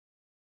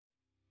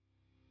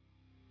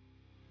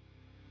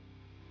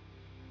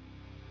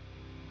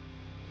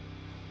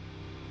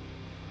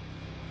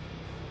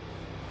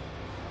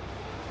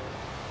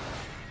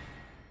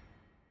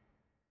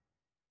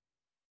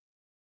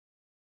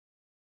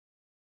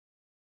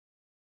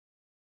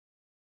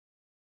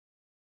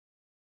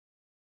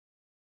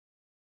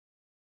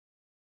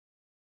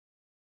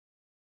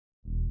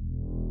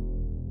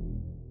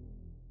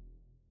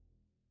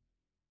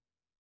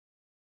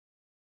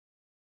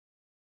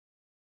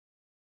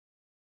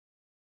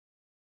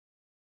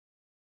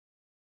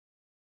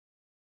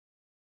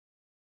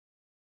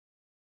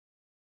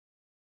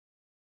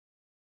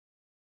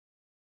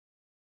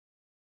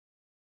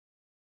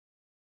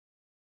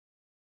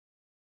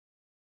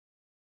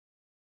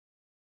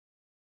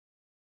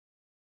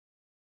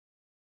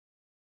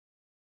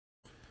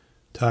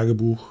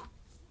Tagebuch,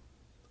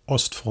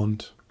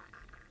 Ostfront,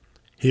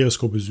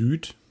 Heeresgruppe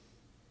Süd,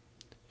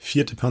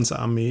 4.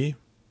 Panzerarmee,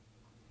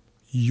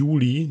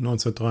 Juli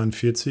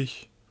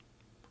 1943,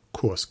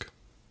 Kursk.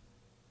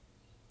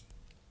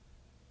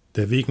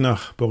 Der Weg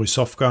nach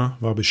Borisowka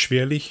war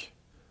beschwerlich,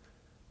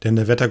 denn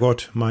der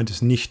Wettergott meint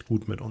es nicht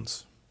gut mit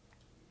uns.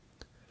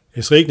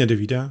 Es regnete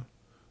wieder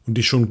und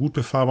die schon gut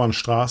befahrbaren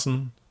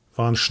Straßen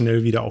waren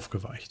schnell wieder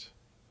aufgeweicht.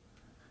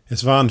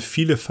 Es waren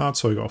viele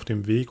Fahrzeuge auf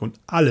dem Weg und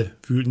alle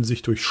wühlten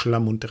sich durch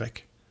Schlamm und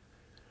Dreck.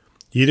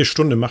 Jede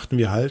Stunde machten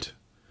wir Halt,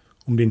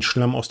 um den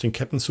Schlamm aus den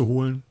Ketten zu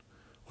holen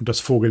und das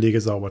Vorgelege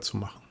sauber zu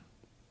machen.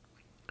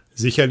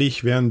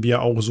 Sicherlich wären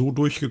wir auch so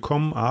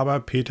durchgekommen, aber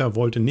Peter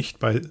wollte nicht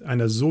bei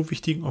einer so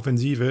wichtigen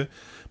Offensive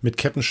mit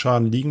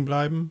Kettenschaden liegen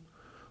bleiben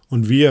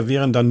und wir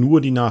wären dann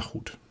nur die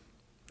Nachhut.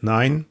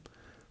 Nein,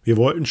 wir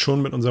wollten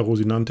schon mit unserer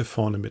Rosinante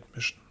vorne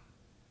mitmischen.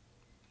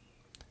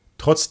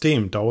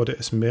 Trotzdem dauerte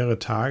es mehrere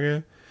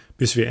Tage,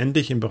 bis wir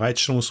endlich im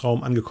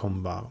Bereitstellungsraum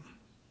angekommen waren.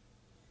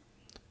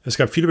 Es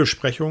gab viele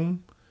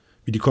Besprechungen,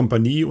 wie die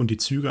Kompanie und die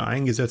Züge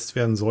eingesetzt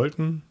werden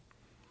sollten.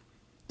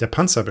 Der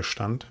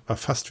Panzerbestand war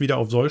fast wieder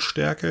auf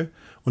Sollstärke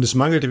und es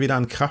mangelte weder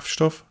an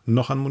Kraftstoff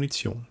noch an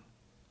Munition.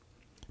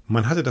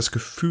 Man hatte das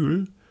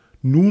Gefühl,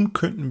 nun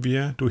könnten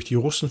wir durch die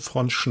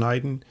Russenfront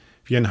schneiden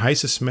wie ein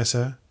heißes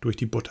Messer durch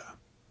die Butter.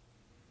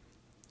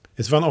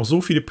 Es waren auch so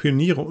viele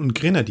Pioniere und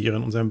Grenadiere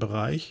in unserem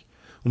Bereich,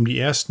 um die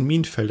ersten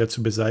Minenfelder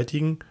zu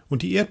beseitigen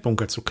und die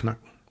Erdbunker zu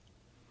knacken.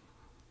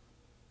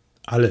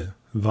 Alle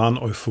waren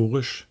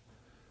euphorisch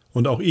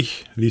und auch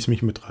ich ließ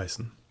mich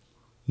mitreißen.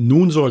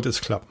 Nun sollte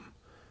es klappen.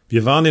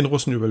 Wir waren den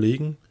Russen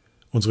überlegen,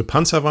 unsere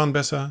Panzer waren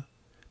besser,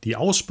 die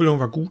Ausbildung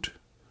war gut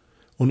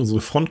und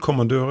unsere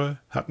Frontkommandeure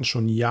hatten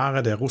schon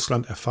Jahre der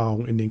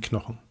Russland-Erfahrung in den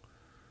Knochen.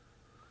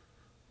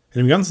 In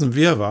dem ganzen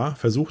Wirrwarr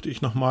versuchte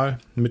ich nochmal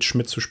mit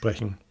Schmidt zu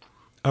sprechen,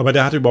 aber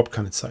der hatte überhaupt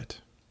keine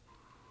Zeit.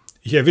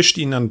 Ich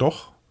erwischte ihn dann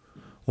doch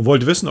und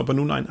wollte wissen, ob er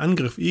nun einen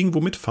Angriff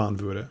irgendwo mitfahren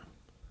würde.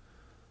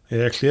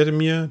 Er erklärte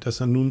mir,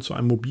 dass er nun zu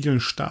einem mobilen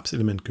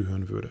Stabselement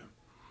gehören würde.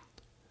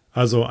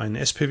 Also ein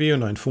SPW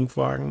und ein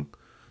Funkwagen,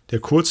 der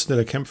kurz hinter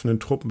der kämpfenden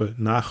Truppe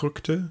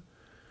nachrückte,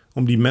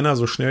 um die Männer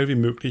so schnell wie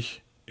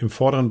möglich im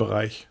vorderen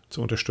Bereich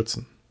zu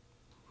unterstützen.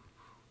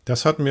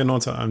 Das hatten wir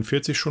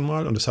 1941 schon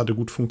mal und es hatte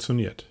gut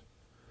funktioniert.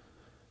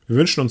 Wir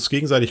wünschten uns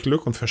gegenseitig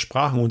Glück und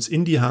versprachen uns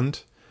in die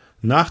Hand,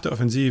 nach der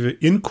Offensive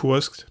in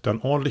Kursk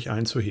dann ordentlich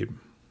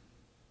einzuheben.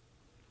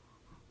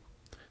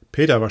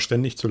 Peter war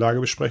ständig zur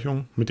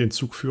Lagebesprechung mit den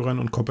Zugführern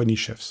und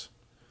Kompaniechefs.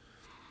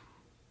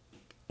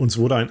 Uns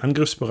wurde ein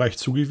Angriffsbereich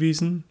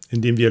zugewiesen,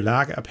 in dem wir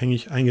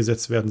lageabhängig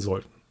eingesetzt werden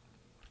sollten.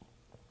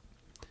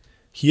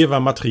 Hier war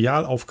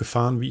Material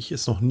aufgefahren, wie ich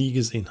es noch nie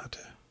gesehen hatte.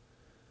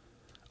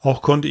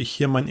 Auch konnte ich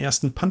hier meinen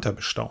ersten Panther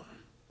bestaunen.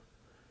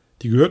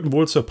 Die gehörten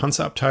wohl zur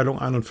Panzerabteilung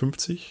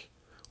 51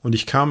 und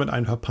ich kam mit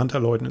ein paar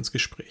Pantherleuten ins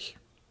Gespräch.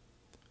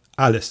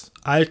 Alles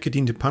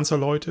altgediente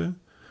Panzerleute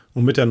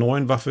und mit der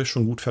neuen Waffe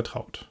schon gut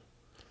vertraut.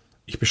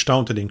 Ich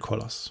bestaunte den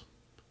Koloss.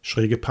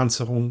 Schräge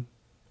Panzerung,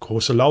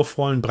 große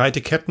Laufrollen,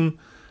 breite Ketten,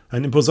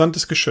 ein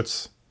imposantes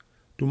Geschütz.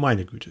 Du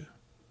meine Güte.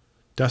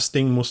 Das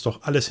Ding muss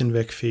doch alles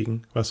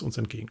hinwegfegen, was uns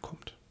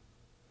entgegenkommt.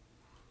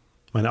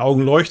 Meine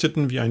Augen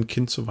leuchteten wie ein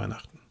Kind zu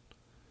Weihnachten.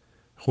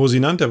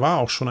 Rosinante war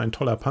auch schon ein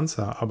toller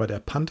Panzer, aber der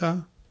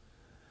Panther,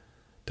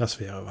 das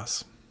wäre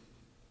was.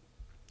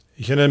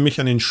 Ich erinnere mich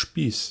an den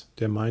Spieß,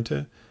 der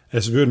meinte,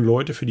 es würden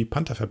Leute für die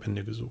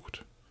Pantherverbände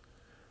gesucht.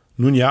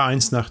 Nun ja,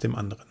 eins nach dem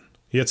anderen.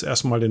 Jetzt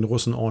erstmal den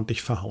Russen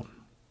ordentlich verhauen.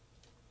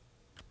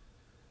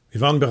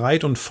 Wir waren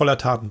bereit und voller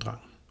Tatendrang.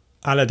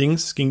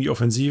 Allerdings ging die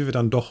Offensive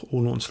dann doch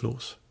ohne uns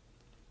los.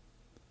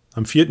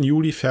 Am 4.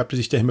 Juli färbte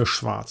sich der Himmel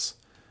schwarz,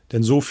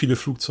 denn so viele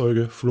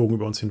Flugzeuge flogen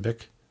über uns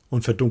hinweg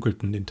und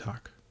verdunkelten den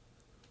Tag.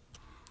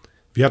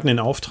 Wir hatten den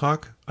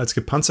Auftrag, als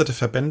gepanzerte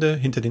Verbände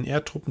hinter den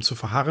Erdtruppen zu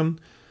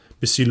verharren,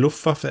 bis die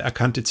Luftwaffe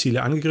erkannte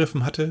Ziele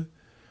angegriffen hatte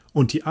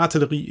und die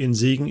Artillerie ihren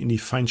Segen in die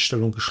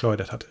Feindstellung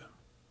geschleudert hatte.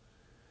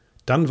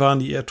 Dann waren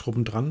die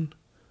Erdtruppen dran,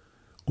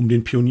 um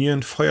den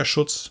Pionieren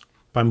Feuerschutz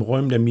beim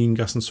Räumen der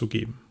Minengassen zu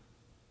geben.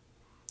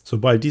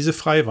 Sobald diese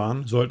frei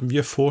waren, sollten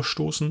wir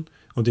vorstoßen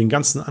und den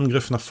ganzen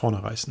Angriff nach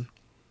vorne reißen.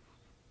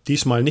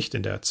 Diesmal nicht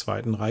in der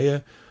zweiten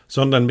Reihe,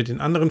 sondern mit den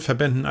anderen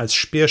Verbänden als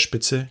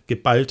Speerspitze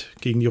geballt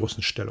gegen die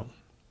Russenstellung.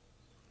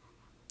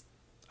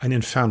 Ein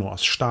Inferno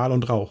aus Stahl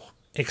und Rauch,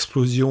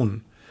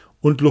 Explosionen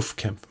und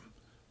Luftkämpfen.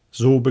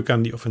 So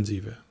begann die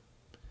Offensive.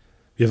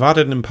 Wir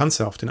warteten im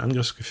Panzer auf den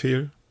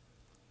Angriffsbefehl,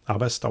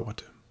 aber es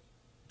dauerte.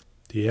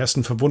 Die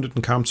ersten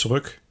Verwundeten kamen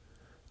zurück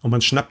und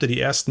man schnappte die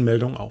ersten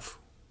Meldungen auf.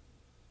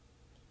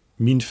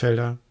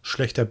 Minenfelder,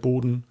 schlechter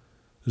Boden,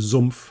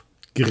 Sumpf,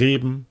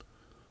 Gräben,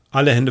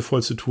 alle Hände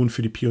voll zu tun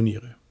für die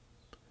Pioniere.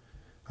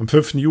 Am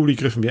 5. Juli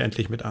griffen wir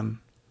endlich mit an.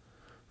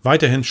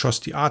 Weiterhin schoss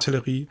die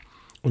Artillerie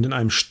und in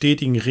einem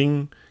stetigen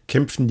Ring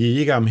kämpften die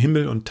Jäger am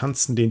Himmel und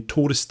tanzten den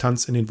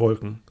Todestanz in den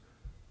Wolken,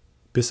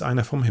 bis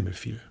einer vom Himmel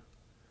fiel.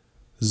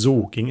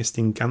 So ging es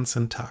den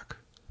ganzen Tag.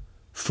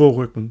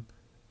 Vorrücken,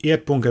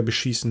 Erdbunker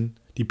beschießen,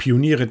 die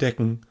Pioniere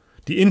decken,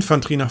 die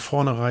Infanterie nach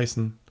vorne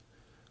reißen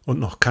und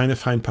noch keine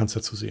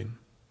Feindpanzer zu sehen.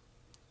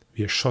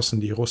 Wir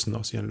schossen die Russen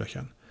aus ihren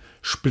Löchern.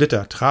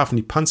 Splitter trafen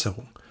die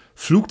Panzerung.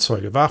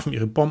 Flugzeuge warfen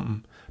ihre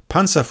Bomben.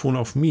 Panzer fuhren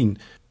auf Minen,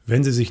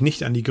 wenn sie sich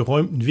nicht an die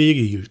geräumten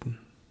Wege hielten.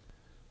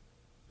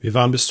 Wir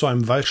waren bis zu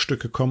einem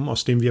Waldstück gekommen,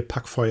 aus dem wir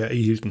Packfeuer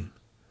erhielten.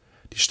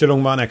 Die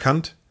Stellungen waren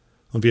erkannt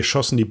und wir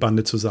schossen die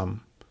Bande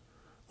zusammen.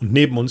 Und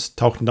neben uns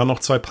tauchten dann noch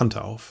 2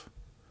 Panther auf.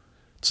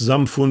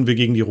 Zusammen fuhren wir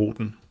gegen die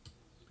Roten.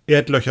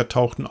 Erdlöcher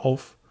tauchten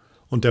auf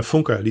und der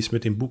Funker ließ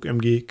mit dem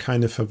Bug-MG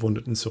keine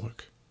Verwundeten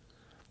zurück.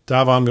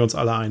 Da waren wir uns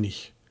alle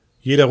einig.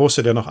 Jeder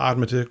Russe, der noch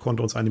atmete,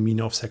 konnte uns eine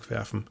Mine aufs Heck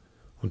werfen.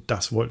 Und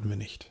das wollten wir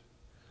nicht.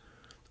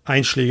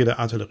 Einschläge der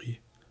Artillerie,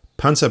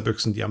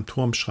 Panzerbüchsen, die am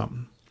Turm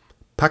schrammten,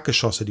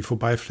 Packgeschosse, die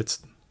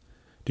vorbeiflitzten.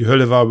 Die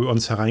Hölle war über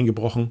uns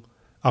hereingebrochen,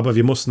 aber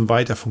wir mussten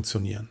weiter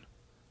funktionieren.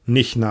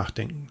 Nicht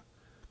nachdenken.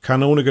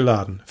 Kanone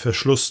geladen,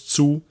 Verschluss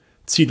zu,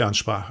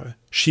 Zielansprache,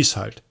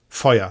 Schießhalt,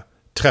 Feuer,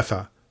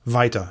 Treffer,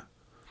 weiter.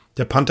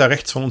 Der Panther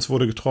rechts von uns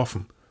wurde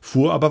getroffen,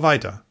 fuhr aber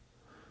weiter.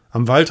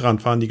 Am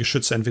Waldrand waren die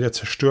Geschütze entweder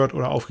zerstört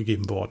oder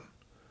aufgegeben worden.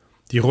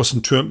 Die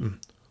Russen türmten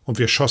und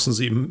wir schossen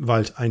sie im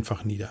Wald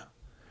einfach nieder.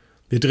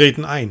 Wir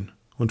drehten ein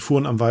und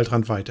fuhren am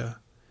Waldrand weiter.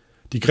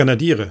 Die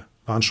Grenadiere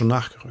waren schon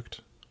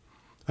nachgerückt.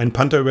 Ein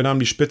Panther übernahm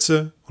die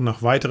Spitze und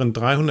nach weiteren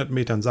 300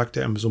 Metern sackte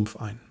er im Sumpf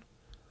ein.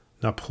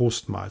 Na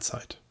Prost,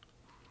 Mahlzeit.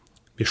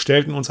 Wir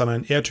stellten uns an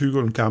einen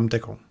Erdhügel und gaben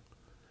Deckung.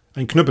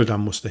 Ein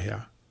Knüppeldamm musste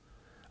her.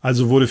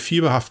 Also wurde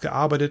fieberhaft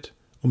gearbeitet,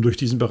 um durch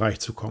diesen Bereich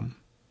zu kommen.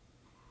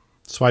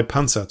 2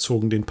 Panzer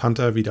zogen den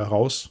Panther wieder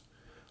raus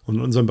und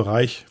in unserem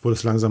Bereich wurde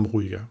es langsam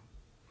ruhiger.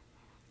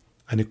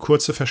 Eine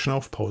kurze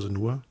Verschnaufpause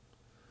nur.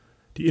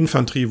 Die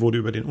Infanterie wurde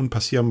über den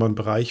unpassierbaren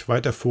Bereich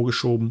weiter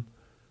vorgeschoben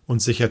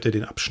und sicherte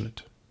den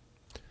Abschnitt.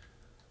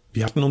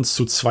 Wir hatten uns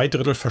zu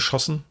 2/3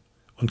 verschossen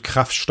und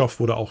Kraftstoff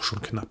wurde auch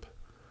schon knapp.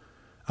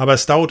 Aber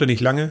es dauerte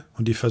nicht lange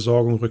und die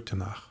Versorgung rückte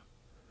nach.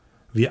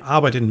 Wir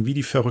arbeiteten wie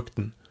die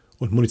Verrückten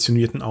und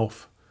munitionierten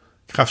auf.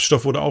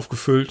 Kraftstoff wurde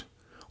aufgefüllt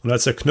und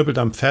als der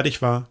Knüppeldamm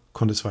fertig war,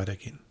 konnte es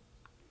weitergehen.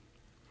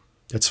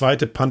 Der 2.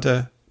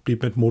 Panther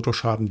blieb mit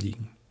Motorschaden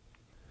liegen.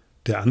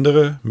 Der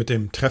andere, mit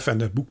dem Treffer in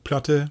der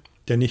Bugplatte,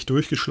 der nicht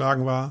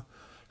durchgeschlagen war,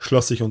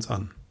 schloss sich uns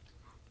an.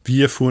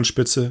 Wir fuhren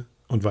Spitze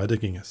und weiter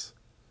ging es.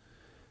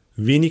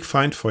 Wenig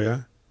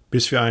Feindfeuer,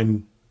 bis wir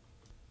ein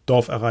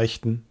Dorf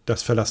erreichten,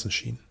 das verlassen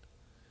schien.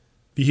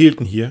 Wir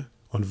hielten hier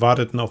und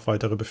warteten auf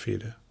weitere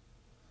Befehle.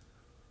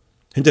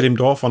 Hinter dem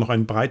Dorf war noch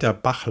ein breiter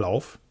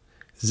Bachlauf,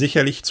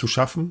 sicherlich zu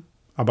schaffen,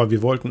 aber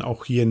wir wollten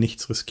auch hier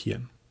nichts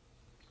riskieren.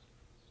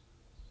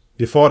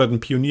 Wir forderten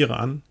Pioniere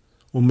an,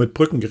 um mit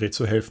Brückengerät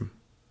zu helfen.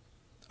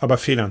 Aber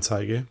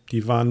Fehlanzeige,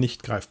 die waren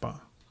nicht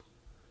greifbar.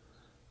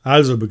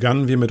 Also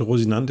begannen wir mit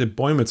Rosinante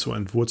Bäume zu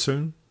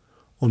entwurzeln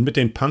und mit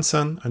den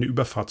Panzern eine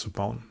Überfahrt zu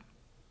bauen.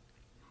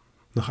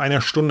 Nach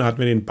einer Stunde hatten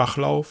wir den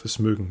Bachlauf, es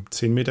mögen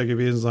 10 Meter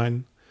gewesen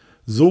sein,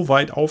 so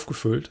weit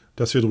aufgefüllt,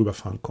 dass wir drüber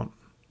fahren konnten.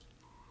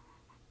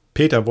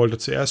 Peter wollte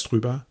zuerst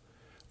drüber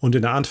und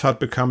in der Anfahrt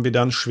bekamen wir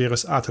dann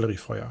schweres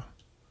Artilleriefeuer.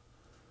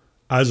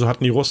 Also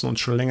hatten die Russen uns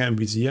schon länger im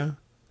Visier,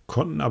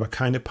 konnten aber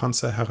keine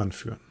Panzer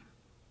heranführen.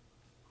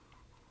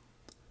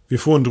 Wir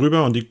fuhren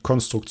drüber und die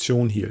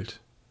Konstruktion hielt.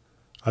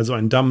 Also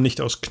ein Damm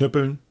nicht aus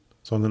Knüppeln,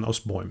 sondern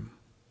aus Bäumen.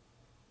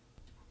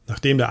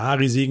 Nachdem der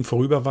Ari-Segen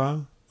vorüber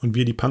war und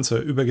wir die Panzer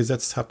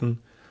übergesetzt hatten,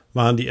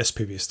 waren die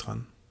SPWs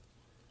dran.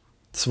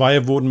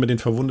 2 wurden mit den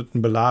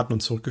Verwundeten beladen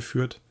und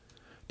zurückgeführt,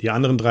 die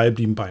anderen 3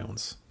 blieben bei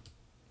uns.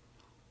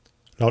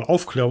 Laut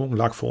Aufklärung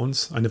lag vor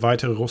uns eine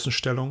weitere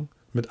Russenstellung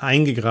mit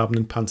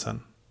eingegrabenen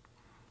Panzern.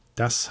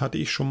 Das hatte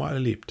ich schon mal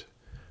erlebt.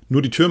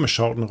 Nur die Türme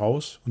schauten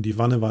raus und die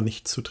Wanne war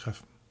nicht zu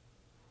treffen.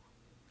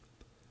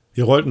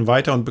 Wir rollten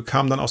weiter und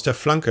bekamen dann aus der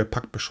Flanke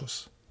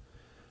Packbeschuss.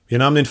 Wir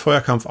nahmen den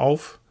Feuerkampf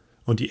auf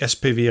und die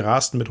SPW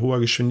rasten mit hoher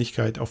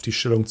Geschwindigkeit auf die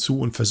Stellung zu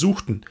und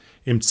versuchten,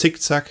 im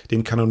Zickzack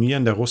den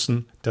Kanonieren der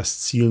Russen das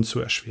Zielen zu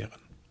erschweren.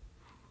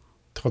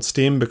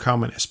 Trotzdem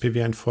bekam ein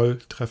SPW einen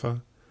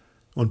Volltreffer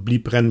und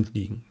blieb brennend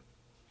liegen.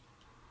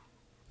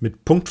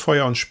 Mit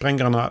Punktfeuer und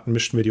Sprenggranaten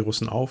mischten wir die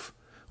Russen auf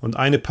und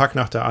eine Pack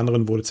nach der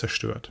anderen wurde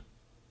zerstört.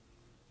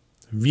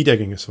 Wieder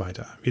ging es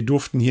weiter. Wir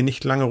durften hier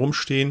nicht lange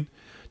rumstehen,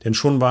 denn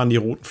schon waren die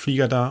roten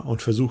Flieger da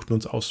und versuchten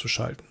uns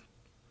auszuschalten.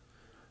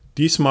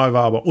 Diesmal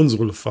war aber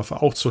unsere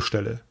Luftwaffe auch zur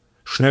Stelle.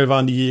 Schnell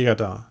waren die Jäger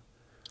da.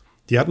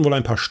 Die hatten wohl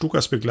ein paar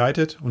Stukas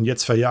begleitet und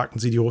jetzt verjagten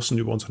sie die Russen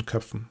über unseren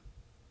Köpfen.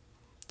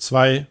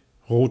 2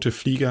 rote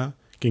Flieger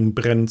gingen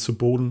brennend zu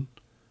Boden,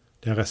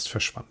 der Rest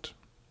verschwand.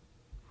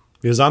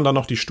 Wir sahen dann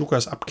noch die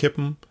Stukas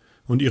abkippen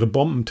und ihre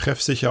Bomben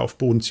treffsicher auf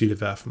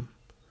Bodenziele werfen.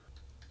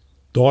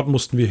 Dort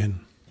mussten wir hin.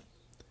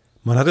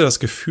 Man hatte das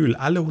Gefühl,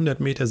 alle 100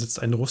 Meter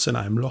sitzt ein Russe in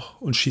einem Loch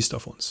und schießt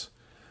auf uns.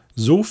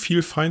 So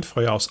viel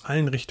Feindfeuer aus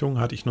allen Richtungen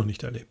hatte ich noch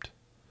nicht erlebt.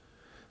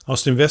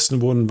 Aus dem Westen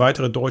wurden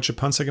weitere deutsche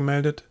Panzer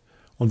gemeldet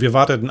und wir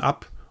warteten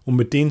ab, um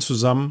mit denen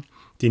zusammen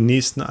den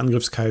nächsten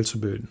Angriffskeil zu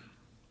bilden.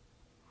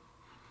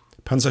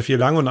 Panzer IV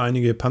Lang und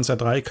einige Panzer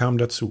III kamen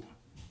dazu.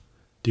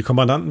 Die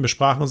Kommandanten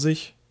besprachen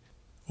sich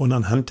und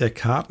anhand der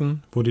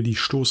Karten wurde die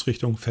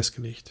Stoßrichtung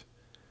festgelegt.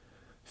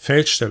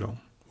 Feldstellung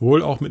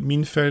wohl auch mit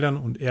Minenfeldern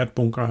und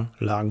Erdbunker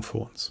lagen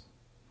vor uns.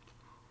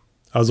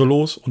 Also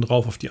los und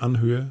rauf auf die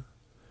Anhöhe,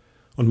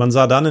 und man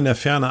sah dann in der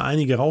Ferne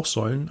einige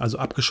Rauchsäulen, also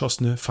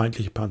abgeschossene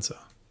feindliche Panzer.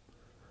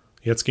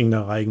 Jetzt ging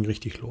der Reigen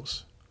richtig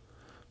los.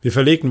 Wir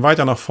verlegten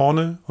weiter nach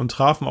vorne und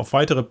trafen auf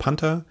weitere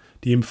Panther,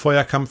 die im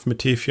Feuerkampf mit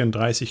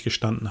T-34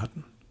 gestanden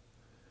hatten.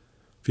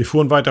 Wir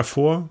fuhren weiter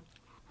vor,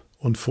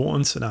 und vor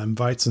uns in einem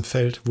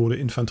Weizenfeld wurde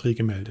Infanterie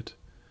gemeldet.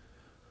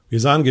 Wir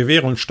sahen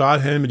Gewehre und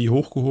Stahlhelme, die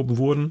hochgehoben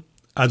wurden,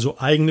 also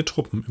eigene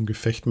Truppen im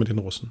Gefecht mit den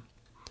Russen.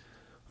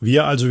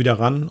 Wir also wieder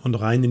ran und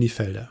rein in die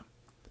Felder.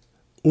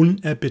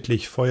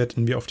 Unerbittlich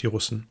feuerten wir auf die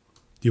Russen.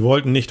 Die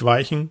wollten nicht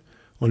weichen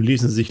und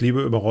ließen sich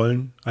lieber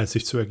überrollen, als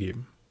sich zu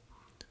ergeben.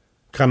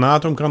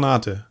 Granate um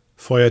Granate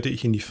feuerte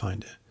ich in die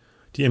Feinde.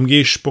 Die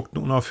MG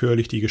spuckten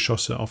unaufhörlich die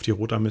Geschosse auf die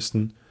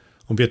Rotarmisten,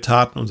 und wir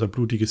taten unser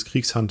blutiges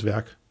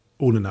Kriegshandwerk,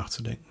 ohne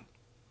nachzudenken.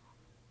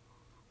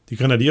 Die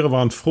Grenadiere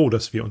waren froh,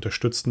 dass wir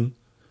unterstützten.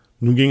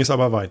 Nun ging es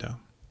aber weiter.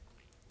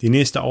 Die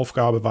nächste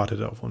Aufgabe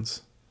wartete auf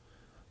uns.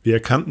 Wir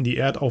erkannten die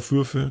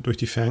Erdaufwürfe durch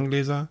die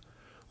Ferngläser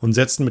und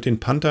setzten mit den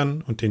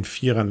Panthern und den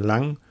Vierern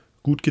lang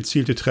gut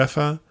gezielte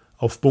Treffer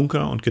auf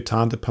Bunker und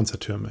getarnte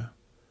Panzertürme.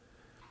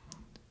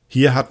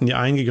 Hier hatten die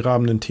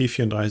eingegrabenen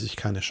T-34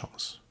 keine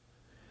Chance.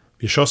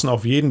 Wir schossen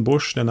auf jeden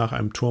Busch, der nach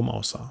einem Turm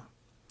aussah.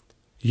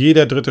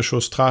 Jeder dritte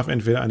Schuss traf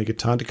entweder eine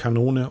getarnte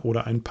Kanone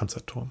oder einen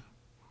Panzerturm.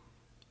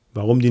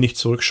 Warum die nicht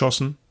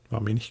zurückschossen,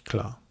 war mir nicht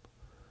klar.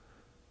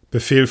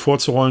 Befehl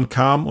vorzurollen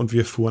kam und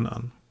wir fuhren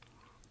an.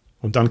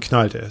 Und dann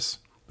knallte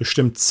es.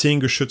 Bestimmt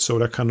 10 Geschütze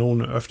oder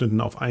Kanonen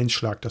öffneten auf einen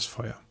Schlag das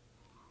Feuer.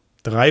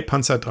 3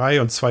 Panzer III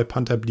und 2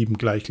 Panther blieben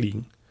gleich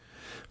liegen.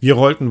 Wir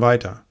rollten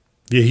weiter.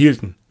 Wir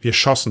hielten, wir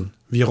schossen,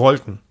 wir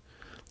rollten.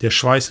 Der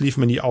Schweiß lief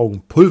mir in die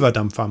Augen,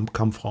 Pulverdampf war im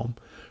Kampfraum.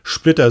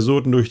 Splitter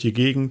surrten durch die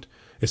Gegend.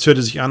 Es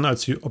hörte sich an,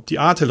 als ob die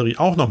Artillerie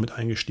auch noch mit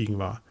eingestiegen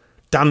war.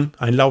 Dann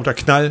ein lauter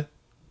Knall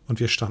und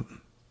wir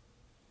standen.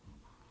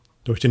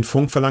 Durch den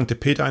Funk verlangte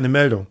Peter eine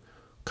Meldung.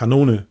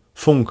 Kanone,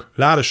 Funk,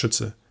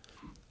 Ladeschütze.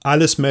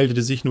 Alles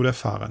meldete sich, nur der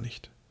Fahrer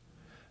nicht.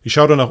 Ich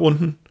schaute nach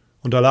unten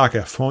und da lag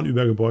er,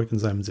 vornübergebeugt in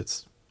seinem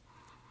Sitz.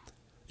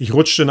 Ich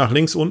rutschte nach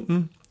links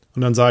unten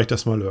und dann sah ich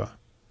das Malheur.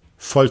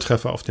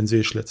 Volltreffer auf den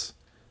Seeschlitz.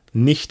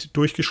 Nicht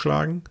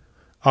durchgeschlagen,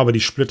 aber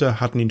die Splitter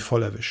hatten ihn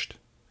voll erwischt.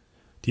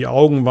 Die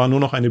Augen waren nur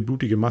noch eine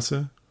blutige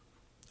Masse,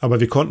 aber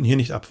wir konnten hier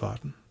nicht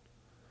abwarten.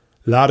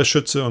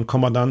 Ladeschütze und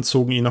Kommandant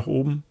zogen ihn nach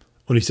oben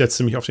und ich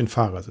setzte mich auf den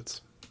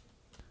Fahrersitz.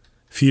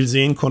 Viel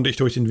sehen konnte ich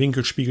durch den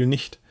Winkelspiegel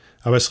nicht,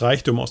 aber es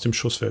reichte, um aus dem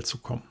Schussfeld zu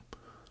kommen.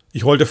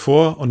 Ich rollte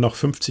vor und nach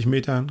 50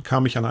 Metern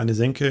kam ich an eine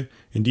Senke,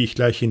 in die ich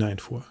gleich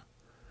hineinfuhr.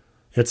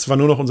 Jetzt war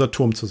nur noch unser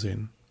Turm zu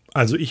sehen.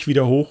 Also ich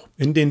wieder hoch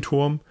in den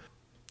Turm.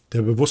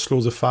 Der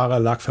bewusstlose Fahrer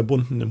lag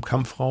verbunden im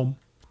Kampfraum.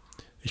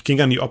 Ich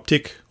ging an die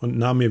Optik und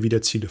nahm mir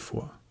wieder Ziele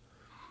vor.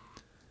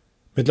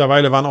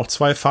 Mittlerweile waren auch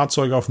 2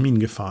 Fahrzeuge auf Minen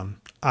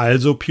gefahren,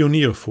 also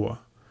Pioniere vor.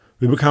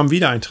 Wir bekamen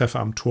wieder einen Treffer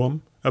am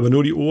Turm, aber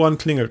nur die Ohren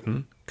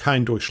klingelten,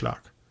 kein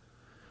Durchschlag.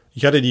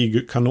 Ich hatte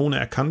die Kanone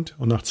erkannt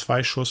und nach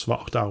 2 Schuss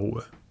war auch da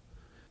Ruhe.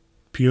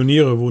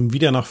 Pioniere wurden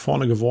wieder nach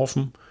vorne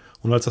geworfen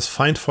und als das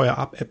Feindfeuer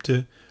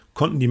abebbte,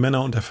 konnten die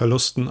Männer unter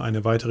Verlusten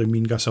eine weitere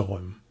Minengasse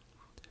räumen.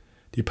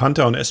 Die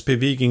Panther und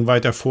SPW gingen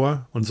weiter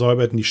vor und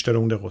säuberten die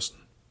Stellung der Russen.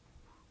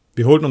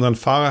 Wir holten unseren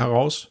Fahrer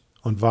heraus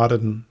und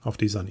warteten auf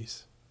die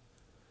Sannis.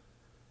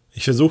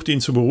 Ich versuchte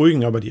ihn zu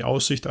beruhigen, aber die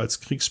Aussicht, als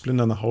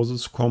Kriegsblinder nach Hause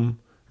zu kommen,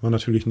 war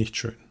natürlich nicht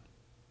schön.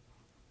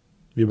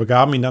 Wir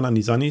begaben ihn dann an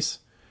die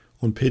Sannis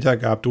und Peter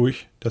gab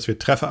durch, dass wir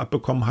Treffer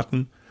abbekommen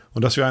hatten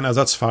und dass wir einen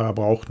Ersatzfahrer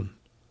brauchten.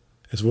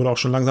 Es wurde auch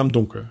schon langsam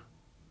dunkel.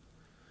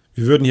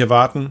 Wir würden hier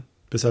warten,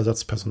 bis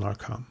Ersatzpersonal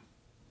kam.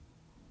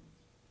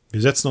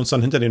 Wir setzten uns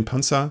dann hinter den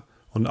Panzer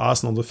und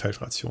aßen unsere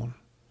Feldration.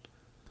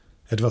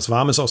 Etwas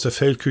Warmes aus der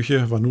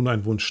Feldküche war nun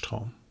ein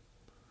Wunschtraum.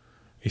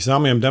 Ich sah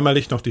mir im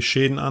Dämmerlicht noch die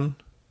Schäden an.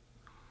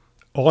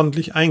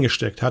 Ordentlich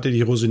eingesteckt hatte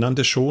die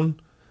Rosinante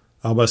schon,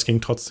 aber es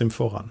ging trotzdem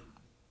voran.